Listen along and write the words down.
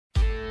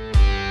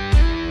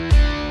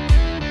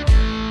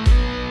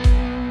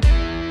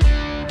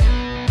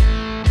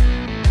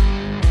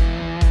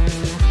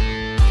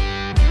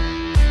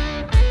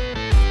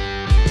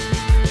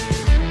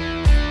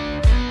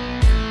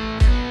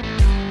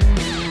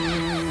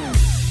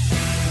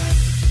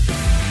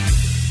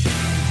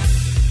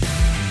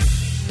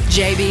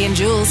JB and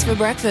Jules for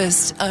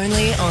breakfast,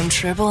 only on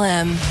Triple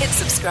M. Hit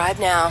subscribe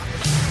now.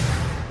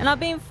 And I've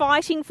been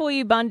fighting for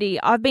you, Bundy.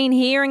 I've been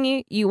hearing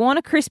you. You want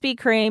a Krispy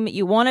Kreme.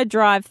 You want a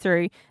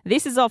drive-through.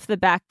 This is off the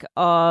back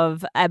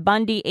of a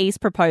Bundy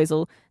East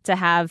proposal to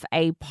have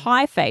a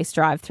pie face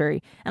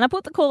drive-through. And I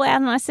put the call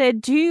out and I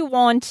said, do you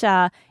want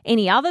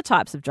any other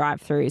types of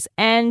drive-throughs?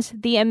 And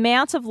the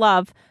amount of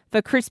love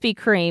for Krispy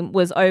Kreme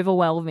was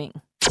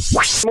overwhelming.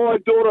 My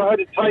daughter had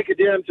to take her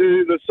down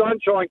to the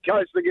Sunshine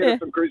Coast to get her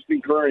some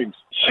Krispy Kremes.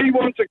 She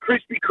wants a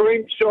Krispy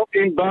Kreme shop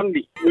in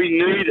Bundy. We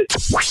need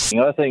it.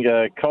 I think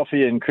a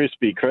coffee and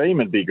Krispy Kreme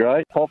would be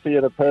great. Coffee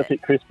and a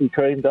perfect Krispy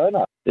Kreme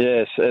donut.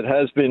 Yes, it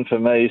has been for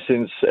me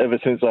ever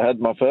since I had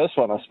my first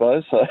one, I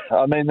suppose. So,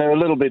 I mean, they're a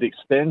little bit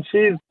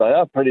expensive. They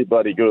are pretty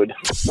bloody good.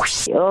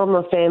 All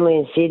my family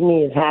in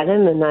Sydney have had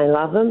them and they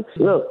love them.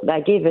 Look,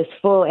 they give us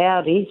 4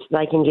 Aldis.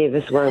 They can give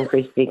us 1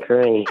 Krispy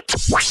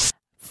Kreme.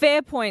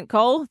 Fair point,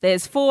 Cole.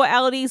 There's 4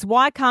 Aldis.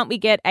 Why can't we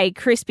get a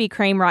Krispy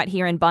Kreme right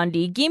here in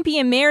Bundy? Gympie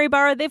and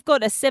Maryborough, they've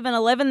got a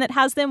 7-Eleven that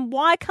has them.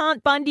 Why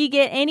can't Bundy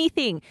get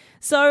anything?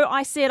 So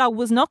I said I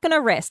was not going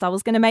to rest. I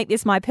was going to make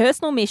this my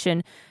personal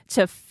mission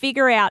to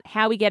figure out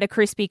how we get a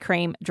Krispy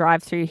Kreme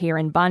drive-through here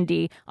in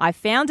Bundy. I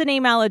found an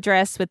email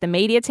address with the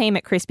media team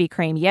at Krispy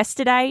Kreme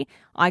yesterday.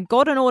 I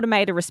got an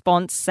automated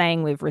response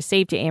saying, we've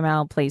received your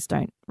email. Please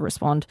don't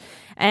respond.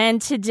 And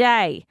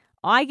today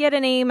I get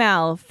an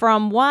email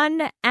from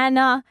one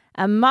Anna,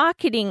 a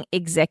marketing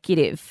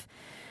executive,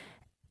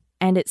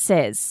 and it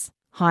says,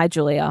 "Hi,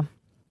 Julia.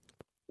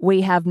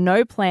 We have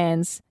no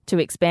plans to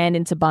expand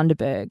into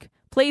Bundaberg.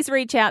 Please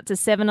reach out to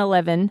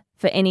 7-Eleven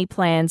for any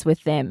plans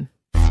with them."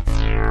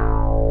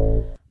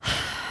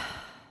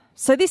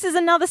 So this is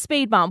another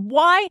speed bump.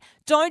 Why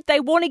don't they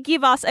want to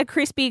give us a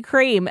Krispy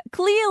Kreme?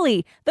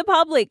 Clearly, the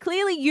public,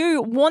 clearly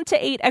you want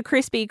to eat a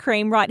Krispy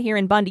Kreme right here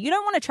in Bundy. You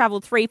don't want to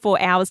travel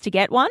 3-4 hours to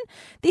get one.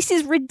 This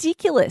is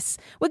ridiculous.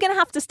 We're going to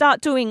have to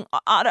start doing,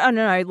 I don't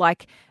know,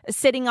 like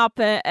setting up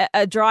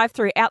a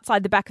drive-through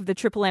outside the back of the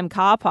Triple M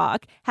car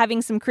park,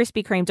 having some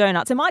Krispy Kreme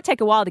donuts. It might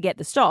take a while to get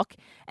the stock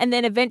and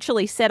then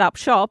eventually set up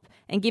shop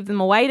and give them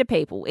away to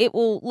people. It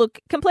will look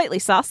completely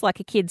sus, like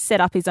a kid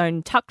set up his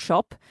own tuck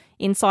shop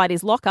inside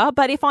his locker.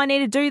 But if I need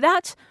to do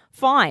that,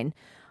 fine.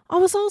 I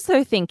was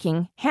also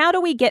thinking, how do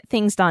we get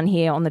things done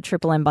here on the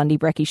Triple M Bundy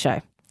Brekkie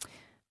Show?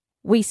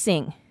 We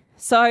sing.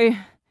 So,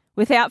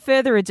 without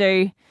further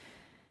ado,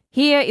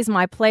 here is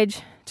my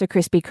pledge to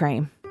Krispy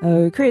Kreme.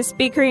 Oh,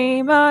 Krispy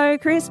Kreme, oh,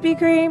 Krispy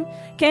Kreme,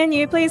 can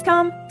you please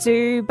come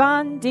to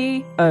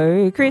Bundy?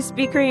 Oh,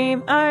 Krispy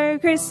Kreme, oh,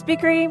 Krispy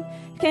Kreme,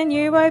 can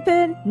you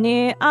open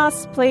near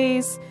us,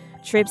 please?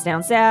 Trips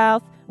down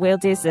south will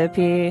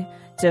disappear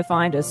to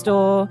find a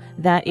store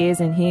that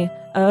isn't here.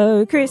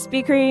 Oh,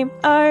 Krispy Kreme,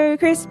 oh,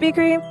 Krispy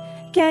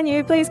Kreme, can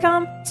you please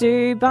come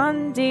to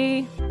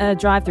Bundy? A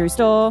drive-through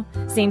store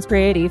seems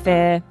pretty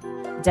fair.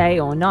 Day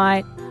or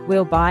night,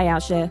 we'll buy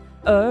our share.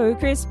 Oh,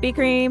 Krispy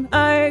Kreme,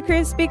 oh,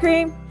 Krispy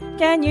Kreme,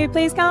 can you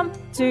please come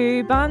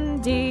to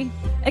Bundy?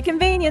 A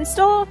convenience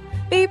store,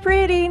 be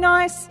pretty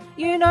nice.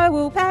 You know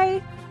we'll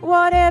pay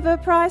whatever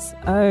price.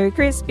 Oh,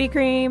 Krispy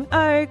Kreme,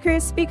 oh,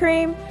 Krispy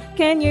Kreme,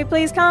 can you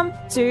please come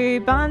to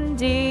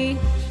Bundy?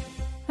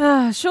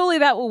 Surely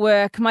that will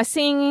work. My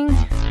singing,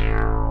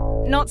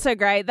 not so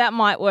great. That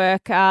might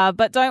work.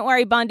 But don't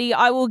worry, Bundy.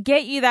 I will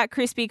get you that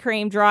Krispy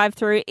Kreme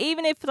drive-through,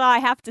 even if I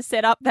have to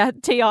set up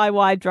that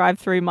DIY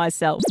drive-through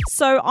myself.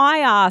 So I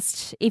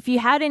asked if you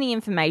had any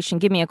information,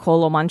 give me a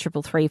call on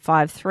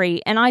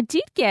 133353, and I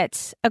did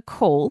get a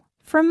call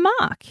from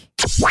Mark.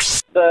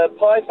 The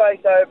pie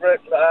face over at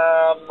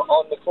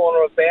on the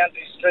corner of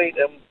Boundary Street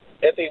and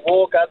Effie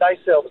Walker, they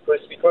sell the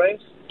Krispy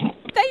Kremes.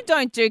 They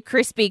don't do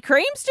Krispy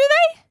Kremes, do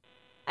they?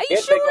 Are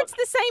you sure it's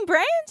the same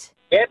brand?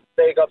 Yep,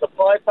 they got the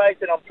pie face,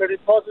 and I'm pretty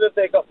positive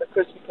they got the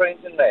Krispy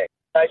Kremes in there.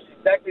 Tastes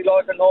exactly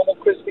like a normal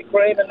Krispy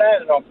Kreme and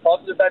that, and I'm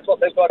positive that's what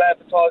they've got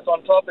advertised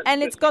on top.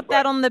 And it's got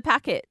that on the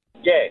packet?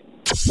 Yeah.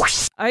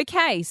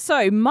 Okay,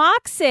 so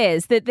Mark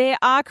says that there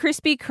are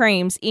Krispy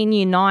Kremes in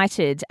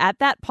United at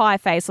that pie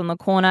face on the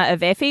corner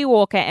of Effie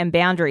Walker and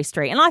Boundary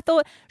Street. And I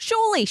thought,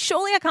 surely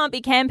I can't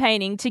be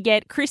campaigning to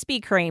get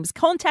Krispy Kremes.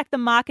 Contact the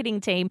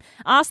marketing team,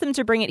 ask them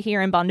to bring it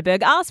here in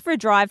Bundaberg, ask for a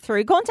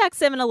drive-through, contact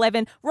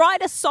 7-Eleven,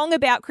 write a song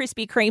about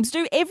Krispy Kremes,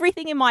 do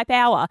everything in my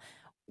power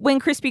when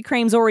Krispy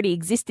Kremes already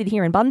existed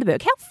here in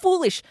Bundaberg. How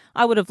foolish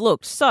I would have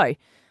looked. So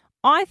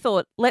I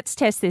thought, let's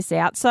test this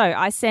out. So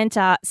I sent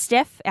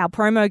Steph, our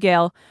promo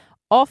girl,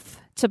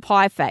 off to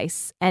Pie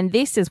Face, and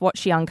this is what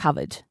she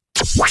uncovered.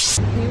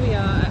 Here we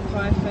are at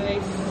Pie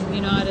Face,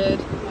 United,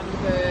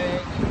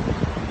 Bundaberg.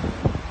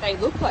 They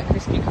look like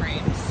Krispy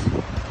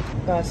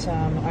Kremes, but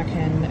I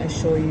can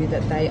assure you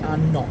that they are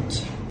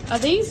not. Are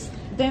these?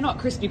 They're not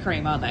Krispy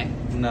Kreme, are they?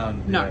 No,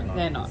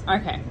 they're not.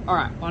 Okay, all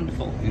right,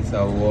 wonderful. It's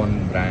our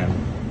own brand.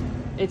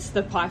 It's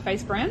the Pie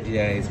Face brand?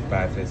 Yeah, it's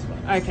Pie Face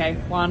brand. Okay,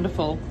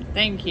 wonderful.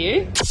 Thank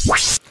you.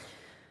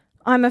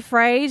 I'm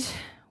afraid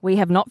we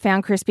have not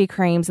found Krispy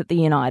Kremes at the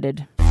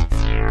United.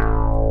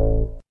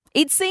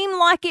 It seemed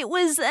like it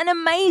was an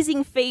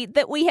amazing feat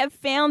that we have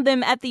found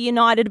them at the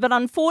United, but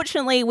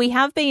unfortunately we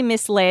have been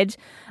misled.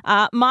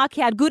 Mark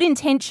had good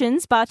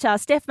intentions, but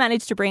Steph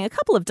managed to bring a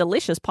couple of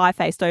delicious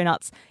pie-faced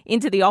donuts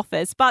into the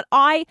office. But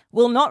I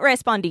will not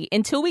rest, Bundy,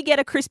 until we get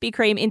a Krispy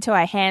Kreme into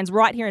our hands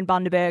right here in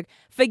Bundaberg.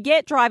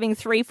 Forget driving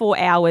 3-4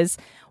 hours.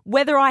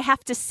 Whether I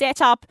have to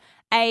set up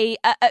a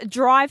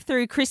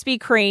drive-through Krispy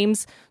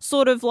Kremes,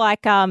 sort of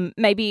like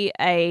maybe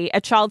a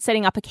child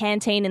setting up a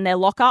canteen in their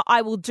locker,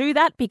 I will do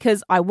that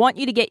because I want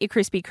you to get your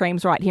Krispy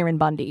Kremes right here in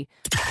Bundy.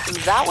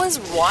 That was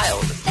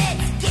wild.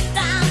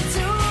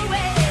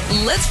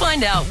 Let's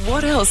find out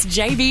what else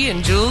JB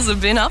and Jules have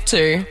been up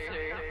to.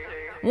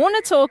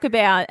 Want to talk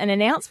about an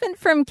announcement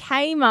from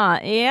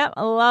Kmart. Yep,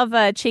 I love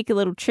a cheeky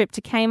little trip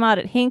to Kmart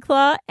at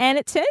Hinkler. And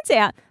it turns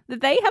out that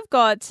they have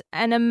got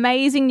an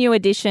amazing new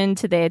addition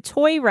to their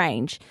toy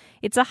range.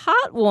 It's a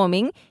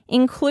heartwarming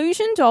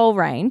inclusion doll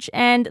range,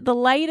 and the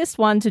latest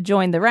one to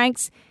join the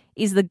ranks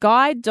is the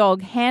Guide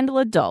Dog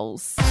Handler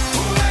dolls.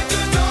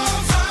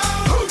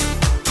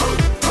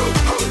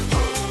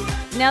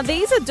 Now,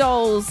 these are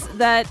dolls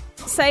that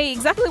say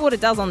exactly what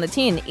it does on the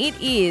tin. It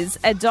is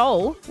a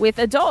doll with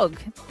a dog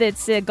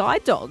that's a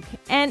guide dog,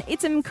 and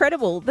it's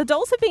incredible. The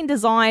dolls have been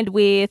designed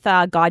with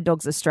Guide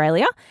Dogs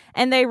Australia,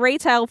 and they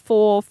retail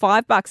for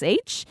 $5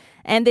 each,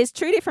 and there's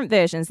two different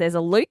versions. There's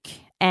a Luke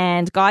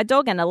and Guide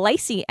Dog and a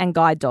Lacey and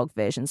Guide Dog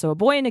version, so a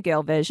boy and a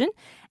girl version.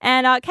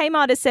 And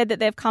Kmart has said that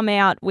they've come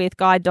out with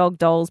Guide Dog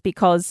dolls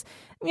because,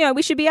 you know,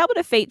 we should be able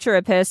to feature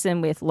a person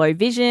with low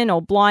vision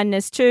or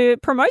blindness to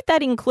promote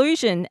that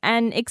inclusion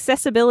and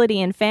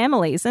accessibility in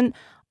families. And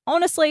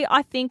honestly,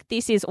 I think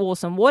this is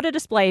awesome. What a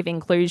display of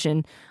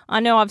inclusion. I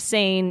know I've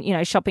seen, you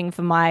know, shopping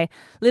for my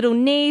little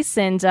niece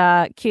and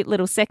cute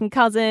little second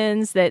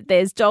cousins, that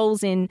there's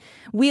dolls in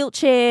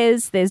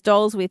wheelchairs, there's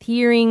dolls with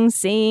hearing,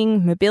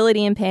 seeing,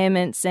 mobility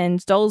impairments,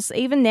 and dolls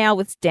even now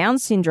with Down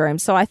syndrome.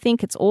 So I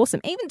think it's awesome.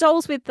 Even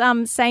dolls with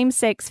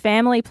same-sex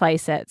family play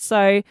sets.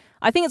 So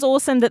I think it's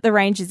awesome that the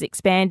range is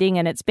expanding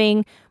and it's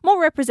being more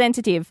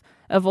representative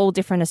of all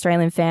different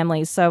Australian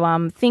families. So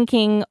I'm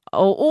thinking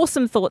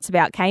awesome thoughts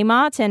about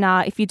Kmart. And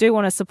if you do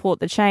want to support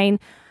the chain,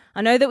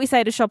 I know that we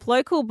say to shop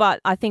local, but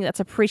I think that's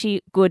a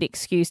pretty good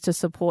excuse to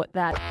support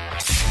that.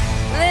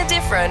 They're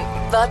different,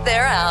 but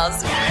they're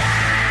ours.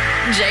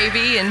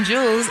 JB and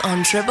Jules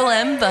on Triple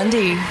M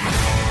Bundy.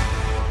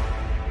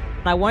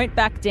 I won't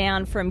back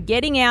down from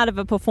getting out of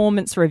a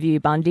performance review,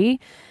 Bundy.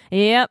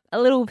 Yep,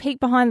 a little peek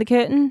behind the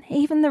curtain.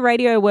 Even the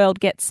radio world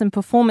gets some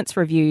performance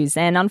reviews,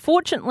 and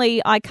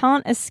unfortunately, I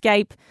can't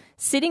escape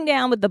sitting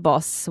down with the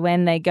boss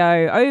when they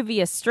go over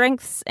your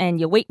strengths and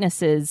your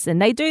weaknesses,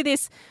 and they do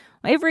this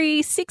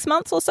every 6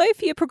 months or so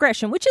for your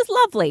progression, which is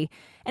lovely.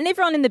 And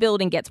everyone in the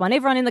building gets one,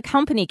 everyone in the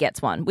company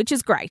gets one, which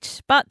is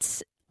great.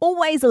 But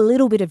always a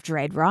little bit of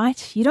dread,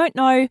 right? You don't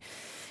know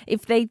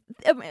if they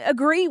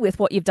agree with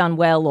what you've done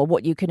well or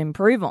what you could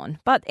improve on.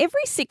 But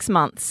every 6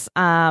 months,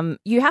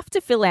 you have to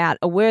fill out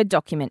a Word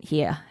document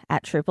here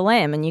at Triple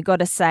M, and you've got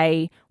to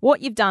say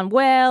what you've done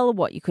well,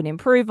 what you could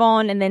improve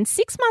on, and then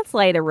 6 months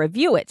later,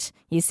 review it.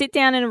 You sit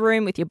down in a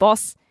room with your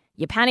boss,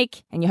 you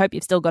panic, and you hope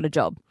you've still got a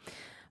job.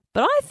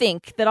 But I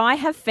think that I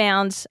have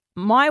found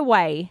my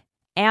way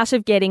out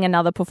of getting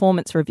another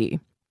performance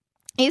review.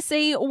 You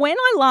see, when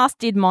I last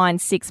did mine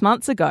 6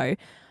 months ago,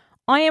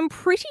 I am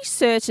pretty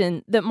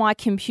certain that my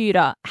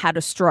computer had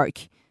a stroke.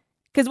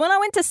 Because when I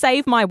went to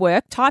save my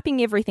work,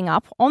 typing everything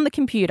up on the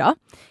computer,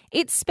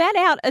 it spat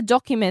out a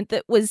document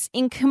that was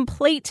in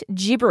complete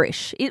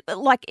gibberish. It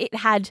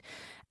had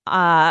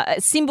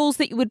symbols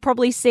that you would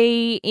probably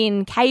see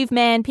in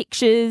caveman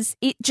pictures.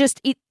 It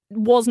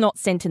was not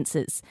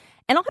sentences.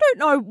 And I don't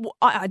know,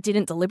 I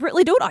didn't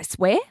deliberately do it, I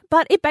swear,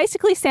 but it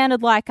basically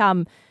sounded like,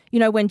 when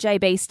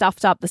JB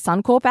stuffed up the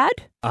Suncorp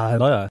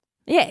ad.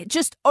 Yeah,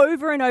 just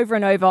over and over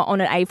and over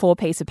on an A4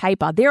 piece of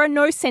paper. There are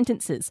no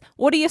sentences.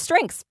 What are your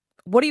strengths?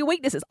 What are your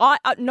weaknesses?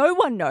 No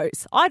one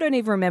knows. I don't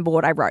even remember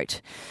what I wrote.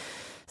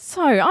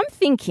 So I'm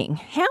thinking,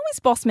 how is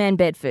Bossman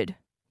Bedford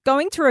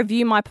going to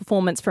review my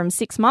performance from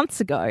 6 months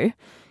ago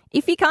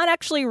if he can't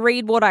actually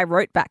read what I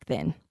wrote back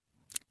then?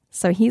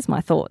 So here's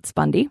my thoughts,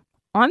 Bundy.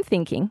 I'm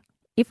thinking,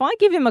 if I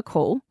give him a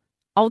call,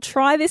 I'll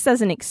try this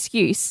as an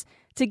excuse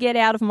to get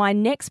out of my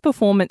next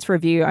performance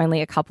review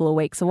only a couple of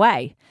weeks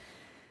away.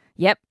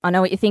 Yep, I know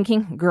what you're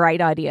thinking.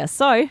 Great idea.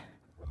 So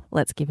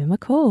let's give him a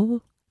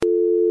call.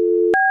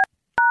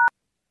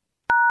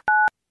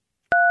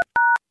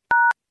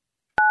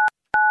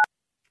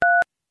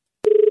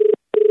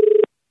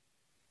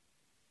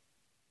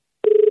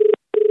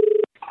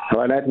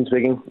 Hello, Nathan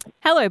speaking.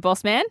 Hello,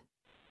 boss man.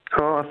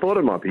 Oh, I thought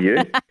it might be you.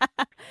 Hey,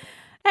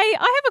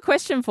 I have a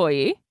question for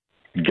you.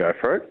 Go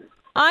for it.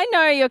 I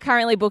know you're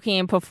currently booking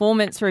in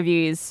performance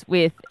reviews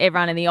with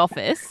everyone in the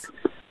office.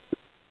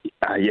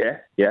 Yeah.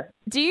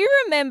 Do you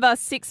remember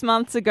 6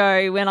 months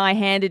ago when I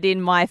handed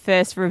in my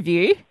first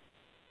review?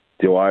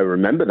 Do I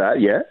remember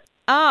that? Yeah.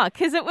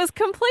 Because it was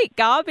complete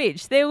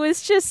garbage. There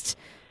was just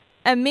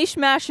a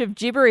mishmash of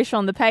gibberish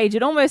on the page.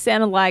 It almost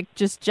sounded like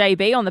just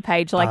JB on the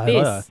page like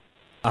this.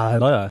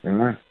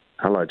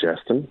 Hello,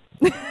 Justin.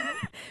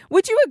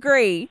 Would you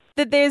agree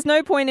that there's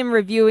no point in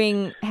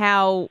reviewing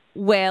how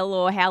well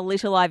or how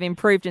little I've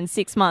improved in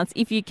 6 months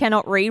if you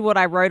cannot read what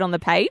I wrote on the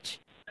page?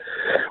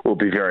 Will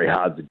be very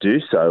hard to do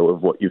so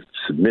of what you've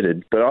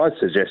submitted, but I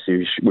suggest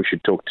we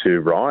should talk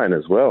to Ryan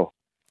as well.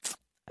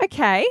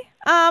 Okay.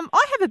 I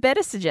have a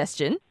better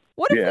suggestion.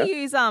 What if we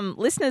use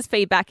listeners'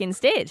 feedback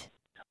instead?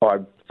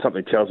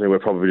 Something tells me we're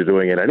probably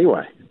doing it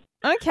anyway.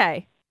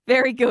 Okay.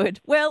 Very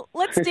good. Well,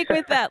 let's stick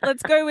with that.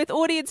 Let's go with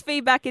audience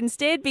feedback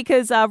instead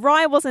because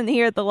Ryan wasn't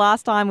here at the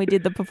last time we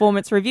did the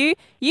performance review.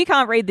 You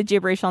can't read the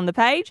gibberish on the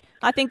page.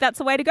 I think that's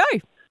the way to go.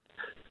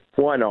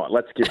 Why not?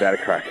 Let's give that a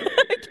crack.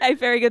 Okay,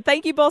 very good.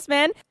 Thank you, boss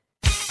man.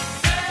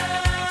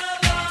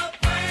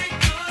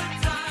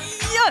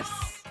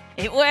 Yes!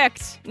 It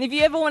worked. And if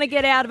you ever want to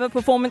get out of a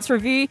performance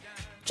review,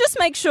 just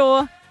make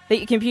sure that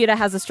your computer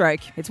has a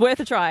stroke. It's worth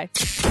a try.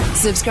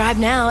 Subscribe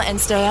now and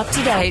stay up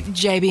to date.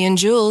 JB and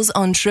Jules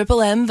on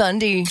Triple M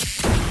Bundy.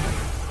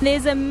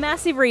 There's a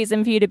massive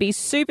reason for you to be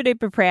super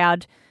duper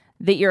proud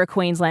that you're a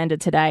Queenslander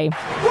today.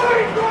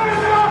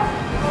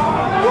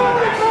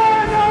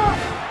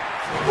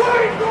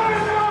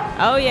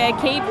 Oh yeah,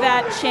 keep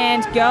that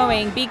chant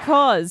going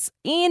because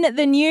in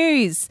the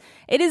news,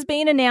 it has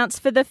been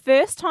announced for the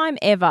first time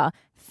ever,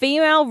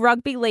 female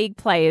rugby league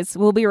players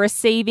will be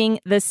receiving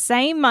the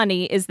same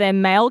money as their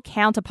male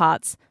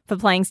counterparts for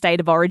playing State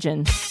of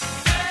Origin.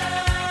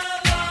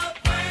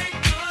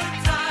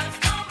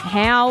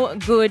 How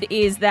good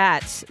is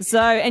that?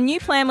 So a new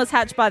plan was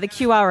hatched by the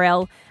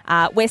QRL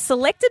where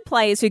selected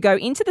players who go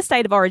into the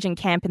State of Origin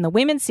camp in the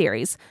Women's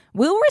Series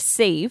will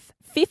receive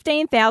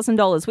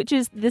 $15,000, which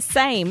is the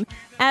same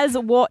as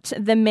what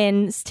the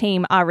men's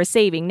team are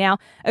receiving. Now,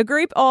 a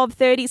group of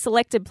 30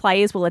 selected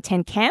players will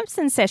attend camps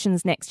and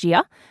sessions next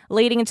year,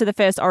 leading into the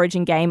first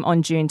Origin game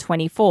on June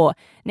 24.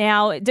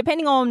 Now,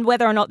 depending on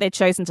whether or not they're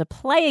chosen to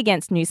play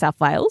against New South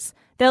Wales,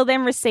 they'll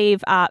then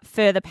receive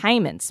further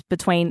payments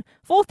between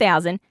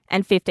 $4,000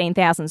 and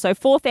 $15,000. So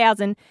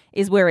 $4,000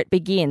 is where it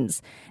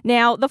begins.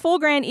 Now, the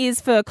 $4,000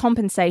 is for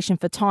compensation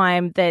for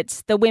time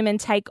that the women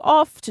take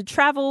off to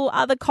travel,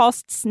 other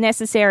costs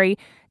necessary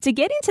to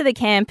get into the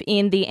camp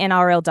in the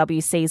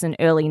NRLW season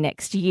early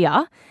next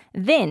year.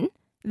 Then,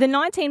 the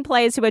 19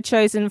 players who are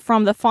chosen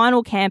from the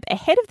final camp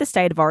ahead of the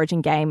State of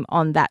Origin game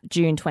on that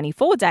June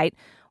 24 date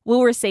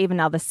will receive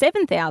another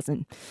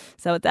 $7,000.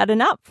 So it's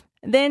adding up.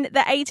 Then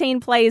the 18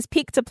 players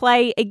picked to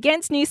play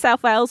against New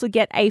South Wales will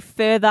get a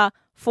further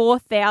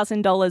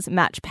 $4,000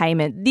 match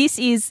payment. This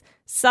is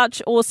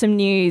such awesome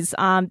news.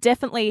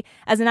 Definitely,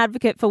 as an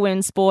advocate for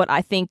women's sport,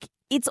 I think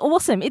it's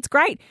awesome. It's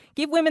great.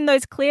 Give women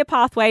those clear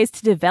pathways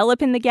to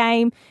develop in the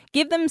game.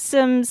 Give them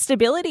some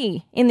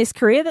stability in this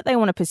career that they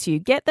want to pursue.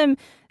 Get them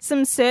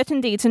some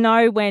certainty to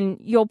know when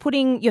you're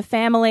putting your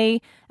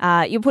family,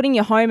 you're putting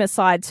your home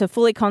aside to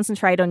fully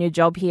concentrate on your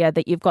job here,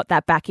 that you've got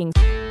that backing.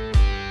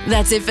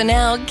 That's it for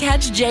now.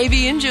 Catch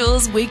JB and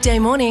Jules weekday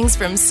mornings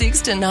from 6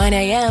 to 9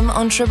 a.m.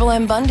 on Triple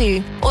M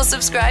Bundy or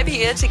subscribe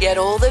here to get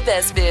all the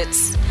best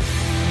bits.